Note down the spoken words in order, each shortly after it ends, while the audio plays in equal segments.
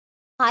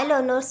Hi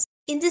learners,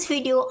 in this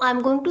video I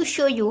am going to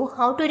show you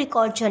how to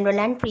record journal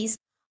entries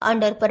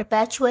under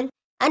perpetual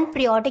and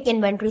periodic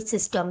inventory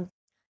system.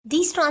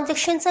 These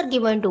transactions are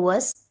given to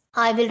us.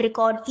 I will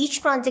record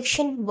each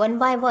transaction one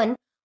by one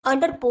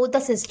under both the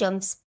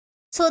systems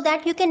so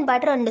that you can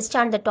better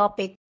understand the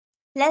topic.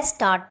 Let's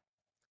start.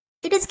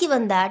 It is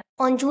given that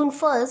on June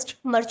 1st,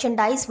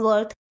 merchandise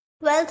worth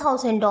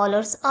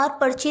 $12,000 are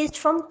purchased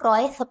from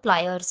Croy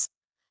suppliers.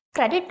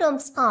 Credit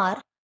terms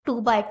are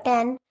 2 by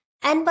 10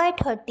 and by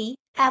 30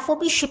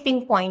 FOB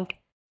shipping point.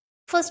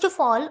 First of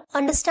all,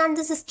 understand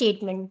this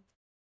statement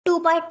 2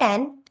 by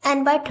 10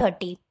 and by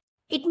 30.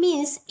 It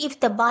means if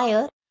the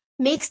buyer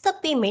makes the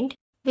payment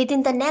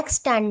within the next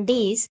 10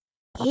 days,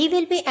 he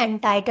will be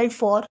entitled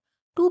for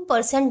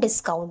 2%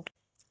 discount.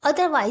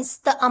 Otherwise,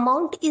 the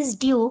amount is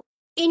due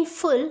in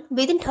full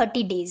within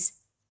 30 days.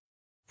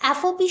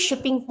 FOB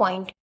shipping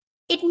point.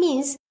 It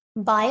means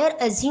buyer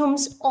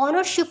assumes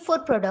ownership for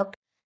product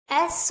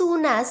as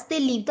soon as they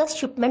leave the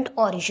shipment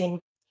origin.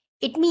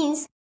 It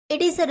means it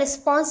is the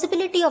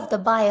responsibility of the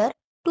buyer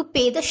to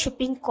pay the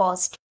shipping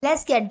cost.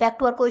 Let's get back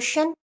to our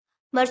question.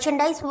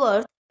 Merchandise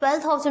worth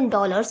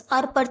 $12,000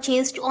 are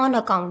purchased on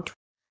account.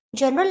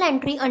 Journal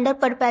entry under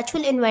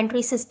perpetual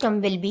inventory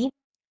system will be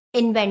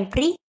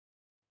inventory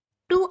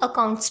to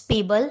accounts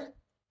payable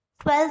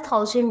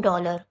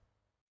 $12,000.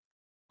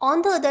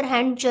 On the other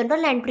hand,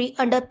 journal entry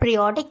under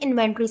periodic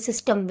inventory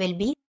system will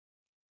be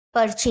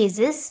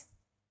purchases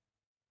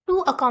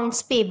to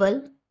accounts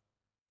payable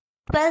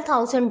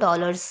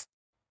 $12,000.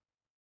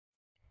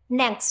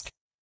 Next,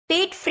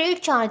 paid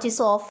freight charges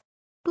of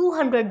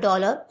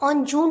 $200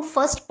 on June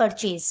 1st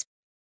purchase.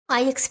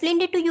 I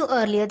explained it to you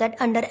earlier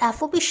that under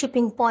FOB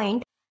shipping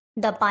point,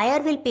 the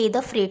buyer will pay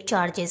the freight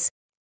charges.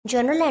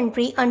 Journal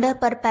entry under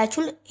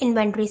perpetual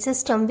inventory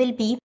system will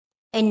be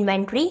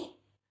inventory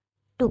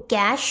to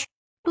cash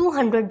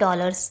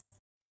 $200.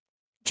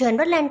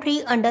 Journal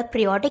entry under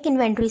periodic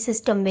inventory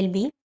system will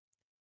be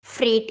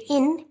freight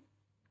in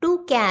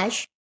to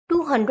cash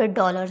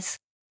 $200.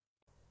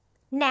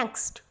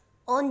 Next,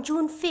 on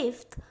June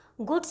 5th,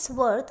 goods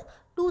worth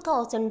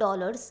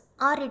 $2,000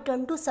 are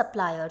returned to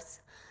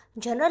suppliers.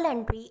 Journal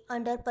entry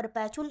under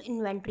perpetual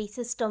inventory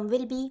system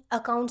will be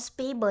accounts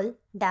payable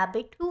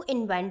debit to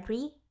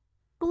inventory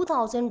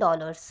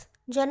 $2,000.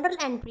 Journal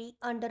entry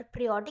under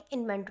periodic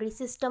inventory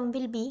system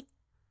will be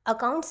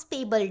accounts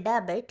payable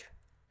debit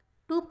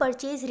to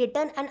purchase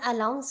return and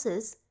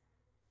allowances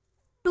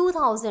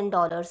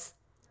 $2,000.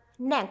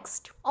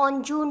 Next,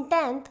 on June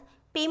 10th,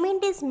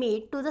 payment is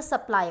made to the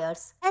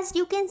suppliers. As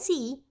you can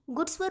see,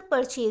 goods were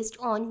purchased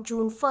on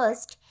June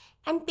 1st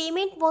and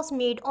payment was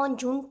made on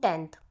June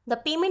 10th. The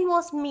payment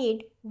was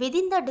made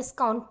within the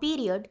discount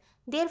period,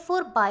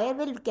 therefore buyer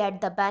will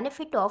get the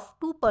benefit of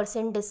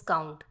 2%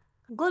 discount.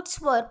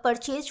 Goods were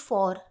purchased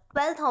for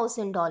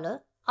 $12,000,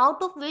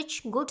 out of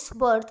which goods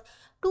worth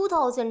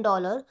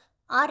 $2,000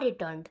 are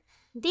returned.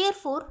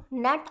 Therefore,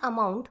 net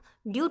amount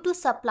due to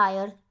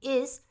supplier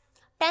is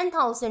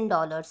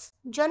 $10,000.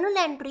 Journal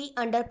entry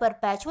under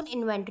perpetual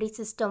inventory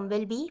system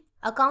will be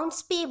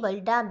accounts payable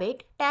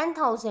debit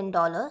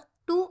 $10,000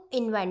 to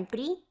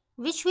inventory,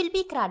 which will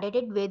be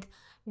credited with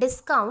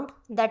discount,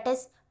 that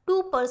is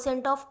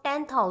 2% of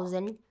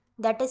 $10,000,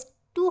 that is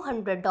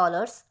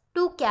 $200,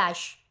 to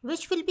cash,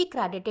 which will be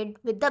credited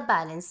with the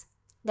balance,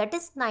 that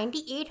is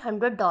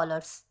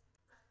 $9,800.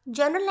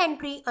 Journal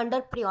entry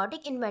under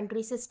periodic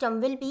inventory system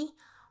will be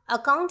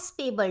accounts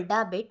payable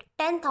debit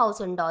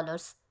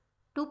 $10,000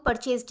 to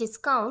purchase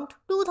discount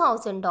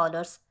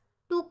 $2,000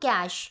 to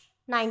cash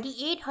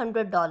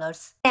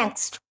 $9,800.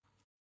 Next,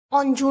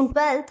 on June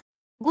 12th,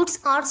 goods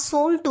are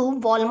sold to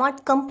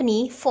Walmart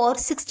company for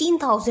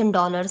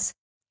 $16,000.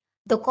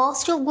 The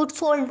cost of goods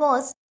sold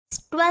was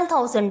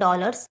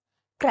 $12,000.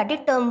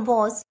 Credit term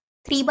was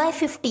 3 by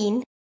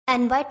 15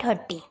 and by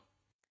 30.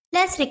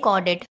 Let's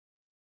record it.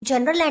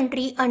 Journal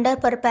entry under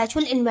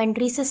perpetual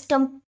inventory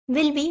system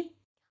will be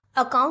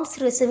accounts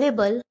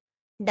receivable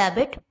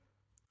debit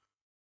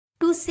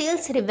to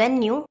sales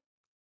revenue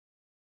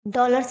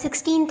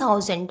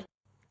 $16,000.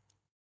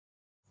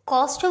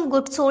 Cost of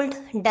goods sold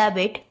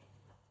debit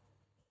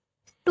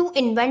to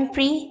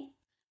inventory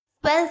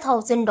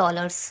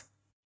 $12,000.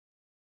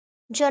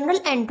 Journal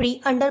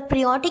entry under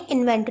periodic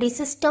inventory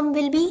system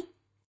will be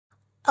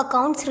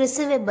accounts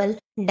receivable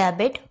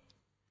debit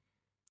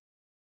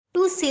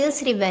to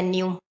sales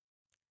revenue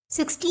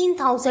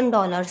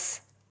 $16,000.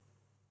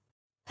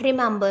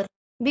 Remember,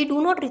 we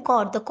do not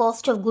record the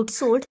cost of goods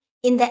sold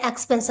in the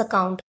expense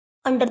account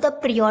under the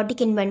periodic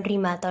inventory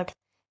method.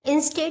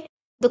 Instead,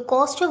 the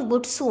cost of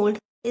goods sold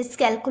is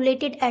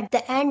calculated at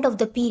the end of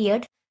the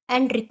period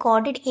and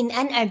recorded in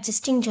an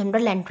adjusting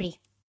journal entry.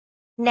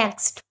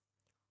 Next,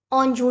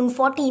 on June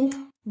 14th,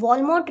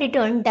 Walmart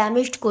returned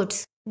damaged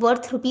goods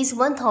worth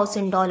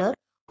 $1,000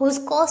 whose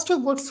cost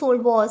of goods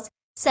sold was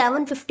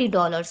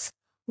 $750.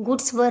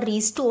 Goods were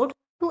restored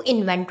to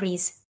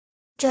inventories.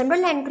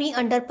 Journal entry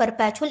under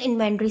perpetual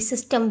inventory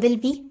system will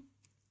be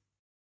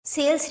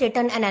sales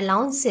return and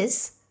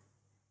allowances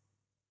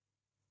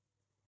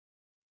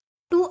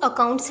to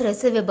accounts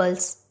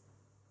receivables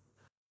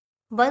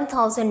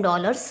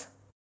 $1,000.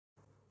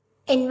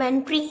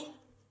 Inventory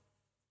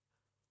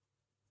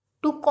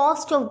to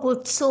cost of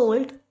goods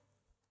sold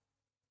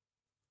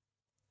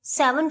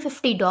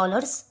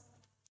 $750.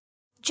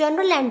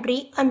 Journal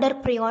entry under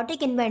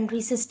periodic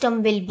inventory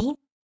system will be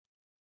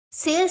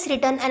sales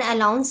return and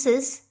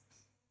allowances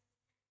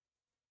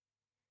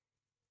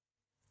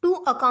to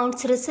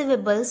accounts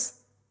receivables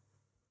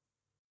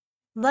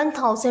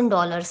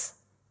 $1,000.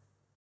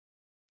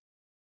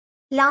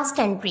 Last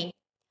entry,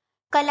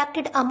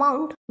 collected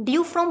amount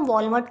due from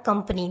Walmart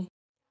company.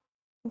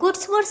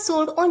 Goods were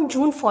sold on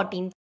June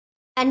 14th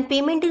and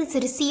payment is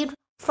received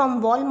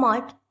from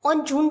Walmart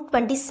on June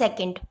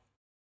 22nd.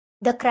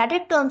 The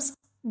credit terms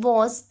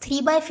was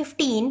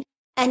 3/15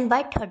 and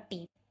by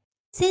 30.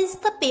 Since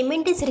the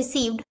payment is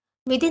received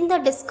within the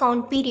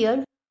discount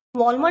period,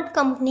 Walmart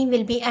company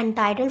will be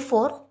entitled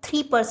for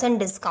 3%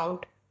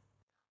 discount.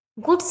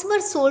 Goods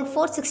were sold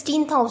for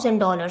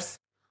 $16,000,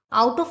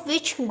 out of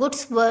which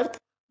goods worth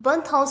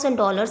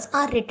 $1,000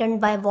 are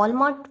returned by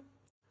Walmart.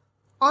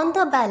 On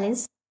the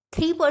balance,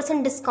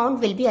 3%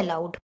 discount will be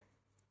allowed.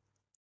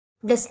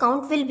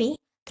 Discount will be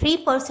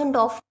 3%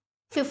 of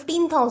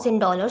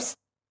 $15,000,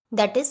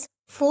 that is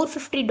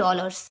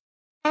 $450,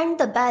 and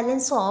the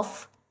balance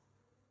of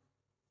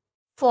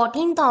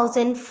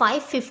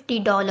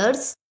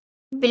 $14,550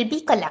 will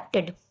be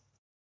collected.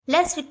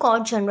 Let's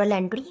record journal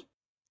entry.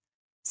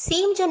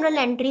 Same journal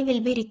entry will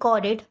be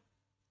recorded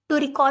to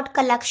record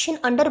collection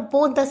under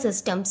both the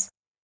systems.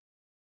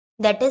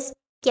 That is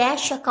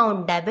cash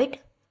account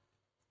debit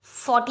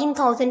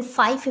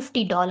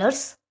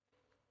 $14,550,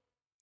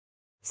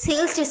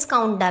 sales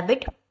discount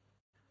debit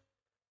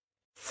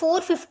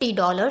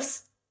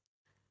 $450,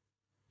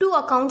 to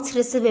accounts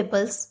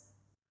receivables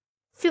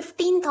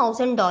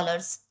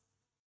 $15,000.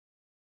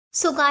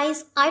 So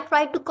guys, I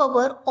tried to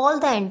cover all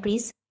the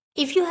entries.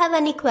 If you have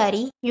any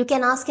query, you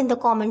can ask in the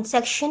comment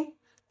section.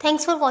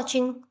 Thanks for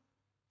watching.